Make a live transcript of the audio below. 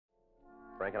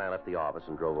Frank and I left the office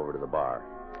and drove over to the bar.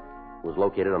 It was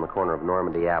located on the corner of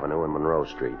Normandy Avenue and Monroe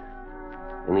Street.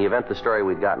 In the event the story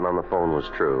we'd gotten on the phone was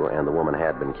true and the woman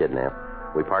had been kidnapped,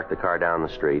 we parked the car down the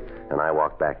street and I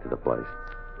walked back to the place.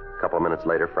 A couple of minutes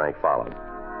later, Frank followed.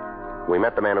 We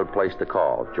met the man who'd placed the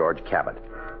call, George Cabot.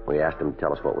 We asked him to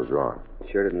tell us what was wrong.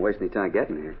 Sure didn't waste any time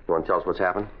getting here. You want to tell us what's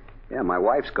happened? Yeah, my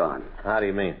wife's gone. How do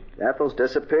you mean? Ethel's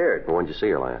disappeared. Well, when did you see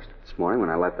her last? This morning when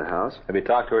I left the house. Have you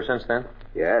talked to her since then?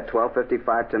 Yeah, at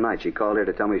 12:55 tonight. She called here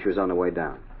to tell me she was on the way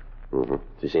down. Mm-hmm. Did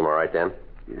she seem all right then?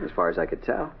 Yeah, as far as I could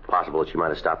tell. Possible that she might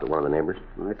have stopped at one of the neighbors?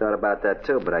 Well, I thought about that,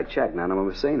 too, but I checked. None of them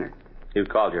have seen her. You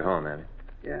called your home, have you?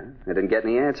 Yeah, I didn't get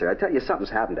any answer. I tell you, something's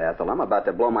happened to Ethel. I'm about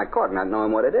to blow my cork not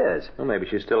knowing what it is. Well, maybe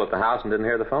she's still at the house and didn't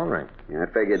hear the phone ring. Yeah, I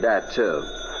figured that, too.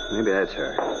 Maybe that's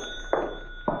her.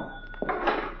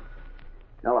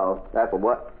 Hello, Ethel,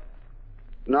 what?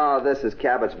 No, this is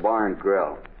Cabot's Bar and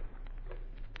Grill.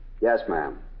 Yes,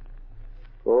 ma'am.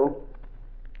 Who?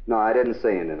 No, I didn't see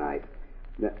him tonight.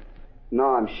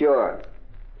 No, I'm sure.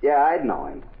 Yeah, I'd know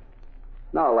him.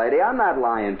 No, lady, I'm not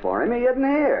lying for him. He isn't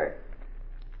here.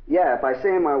 Yeah, if I see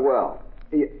him, I will.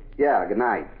 Yeah, good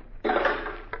night.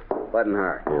 Wasn't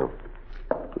her.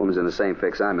 Yeah. Woman's in the same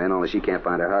fix I'm in, only she can't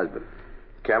find her husband.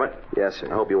 Cabot? Yes,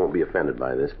 sir. I hope you won't be offended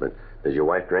by this, but does your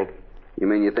wife drink? You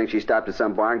mean you think she stopped at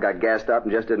some bar and got gassed up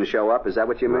and just didn't show up? Is that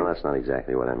what you mean? No, that's not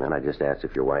exactly what I meant. I just asked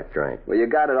if your wife drank. Well, you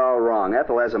got it all wrong.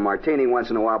 Ethel has a martini once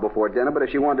in a while before dinner, but if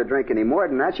she wanted to drink any more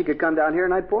than that, she could come down here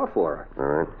and I'd pour for her. All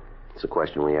right. It's a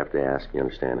question we have to ask. You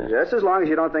understand that? Just as long as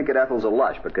you don't think that Ethel's a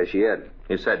lush, because she isn't.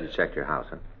 You said you checked your house,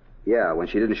 huh? Yeah, when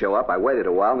she didn't show up, I waited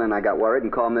a while, and then I got worried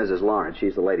and called Mrs. Lawrence.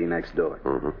 She's the lady next door.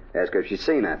 Mm-hmm. Asked her if she'd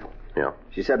seen Ethel. Yeah.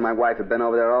 She said my wife had been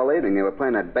over there all evening. They were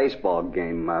playing that baseball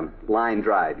game, line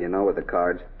drive, you know, with the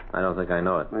cards. I don't think I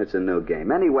know it. It's a new game.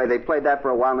 Anyway, they played that for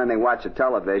a while, and then they watched the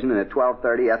television, and at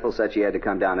 12:30, Ethel said she had to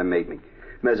come down and meet me.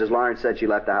 Mrs. Lawrence said she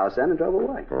left the house then and drove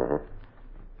away. Mm-hmm.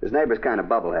 His neighbor's kind of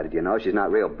bubble-headed, you know. She's not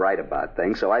real bright about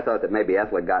things, so I thought that maybe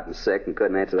Ethel had gotten sick and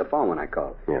couldn't answer the phone when I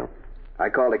called. Yeah. I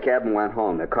called a cab and went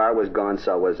home. The car was gone,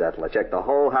 so was Ethel. I checked the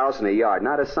whole house and the yard.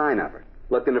 Not a sign of her.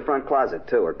 Looked in the front closet,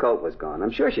 too. Her coat was gone.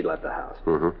 I'm sure she'd left the house.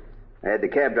 Mm-hmm. I had the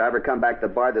cab driver come back to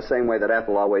the bar the same way that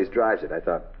Ethel always drives it. I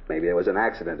thought maybe there was an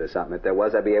accident or something. If there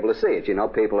was, I'd be able to see it. You know,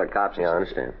 people or cops. Yeah, I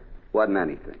understand. Wasn't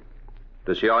anything.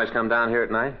 Does she always come down here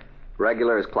at night?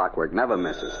 Regular as clockwork. Never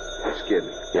misses. Excuse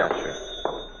me. Yeah, sure.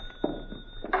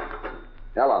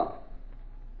 Hello.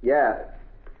 Yeah.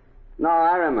 No,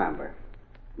 I remember.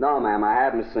 No, ma'am, I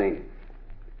haven't seen him.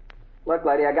 Look,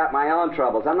 lady, I got my own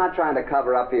troubles. I'm not trying to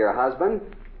cover up for your husband.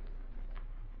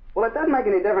 Well, it doesn't make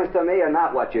any difference to me or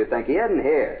not what you think. He isn't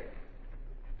here.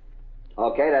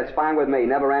 Okay, that's fine with me.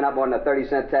 Never ran up more than a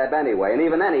 30-cent tab anyway. And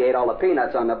even then, he ate all the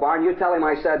peanuts on the bar, and you tell him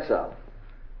I said so.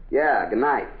 Yeah, good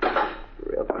night.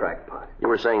 Real crackpot. You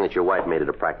were saying that your wife made it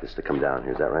a practice to come down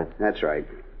here. Is that right? That's right.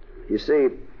 You see,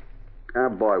 our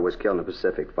boy was killed in the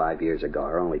Pacific 5 years ago,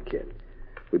 our only kid.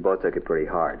 We both took it pretty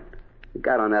hard. It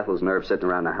got on Ethel's nerves sitting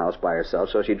around the house by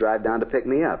herself, so she'd drive down to pick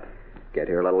me up. Get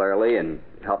here a little early and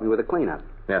help me with the cleanup.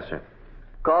 Yes, sir.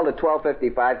 Called at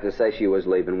 12:55 to say she was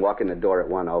leaving, walk in the door at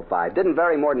 1:05. Didn't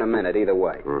vary more than a minute either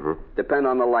way. Mm-hmm. Depend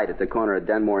on the light at the corner of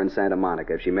Denmore and Santa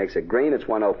Monica. If she makes it green, it's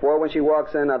 1:04 when she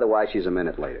walks in. Otherwise, she's a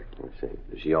minute later. Let's see.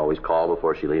 Does she always call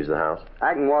before she leaves the house?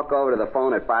 I can walk over to the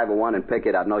phone at 5:01 and pick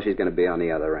it up. Know she's going to be on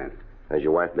the other end. Has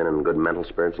your wife been in good mental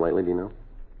spirits lately, do you know?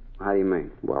 How do you mean?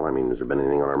 Well, I mean, has there been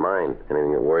anything on her mind?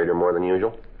 Anything that worried her more than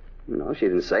usual? No, she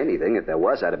didn't say anything. If there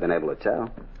was, I'd have been able to tell.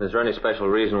 Is there any special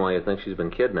reason why you think she's been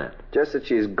kidnapped? Just that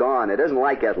she's gone. It isn't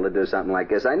like Ethel to do something like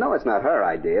this. I know it's not her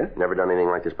idea. Never done anything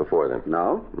like this before, then?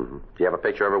 No? Mm-hmm. Do you have a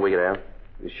picture of her we could have?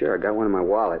 Sure, I got one in my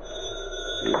wallet.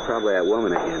 You're probably that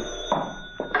woman again.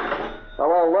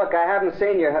 Hello, look, I haven't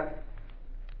seen your...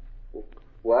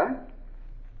 What?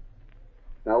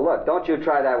 Now, look, don't you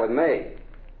try that with me.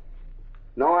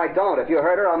 No, I don't. If you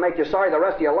hurt her, I'll make you sorry the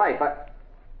rest of your life.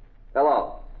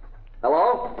 Hello?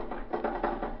 Hello?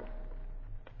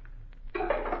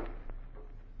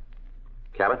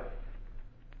 Cabot?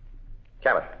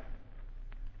 Cabot?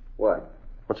 What?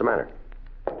 What's the matter?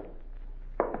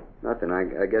 Nothing.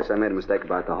 I guess I made a mistake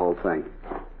about the whole thing.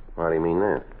 How do you mean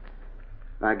that?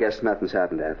 I guess nothing's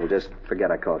happened to Ethel. Just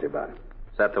forget I called you about it.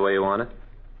 Is that the way you want it?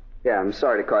 Yeah, I'm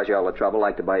sorry to cause you all the trouble. I'd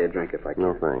like to buy you a drink if I can.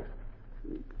 No, thanks.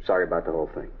 Sorry about the whole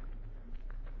thing.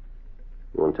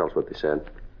 You want to tell us what they said?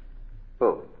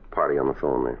 Who? Party on the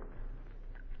phone there.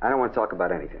 I don't want to talk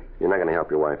about anything. You're not going to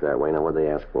help your wife that way. Now, what'd they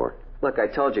ask for? Look, I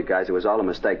told you guys it was all a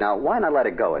mistake. Now, why not let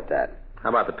it go at that? How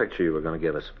about the picture you were going to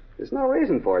give us? There's no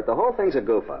reason for it. The whole thing's a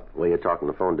goof-up. The way you're talking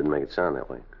on the phone didn't make it sound that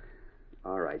way.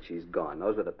 All right, she's gone.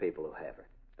 Those were the people who have her.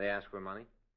 They asked for money?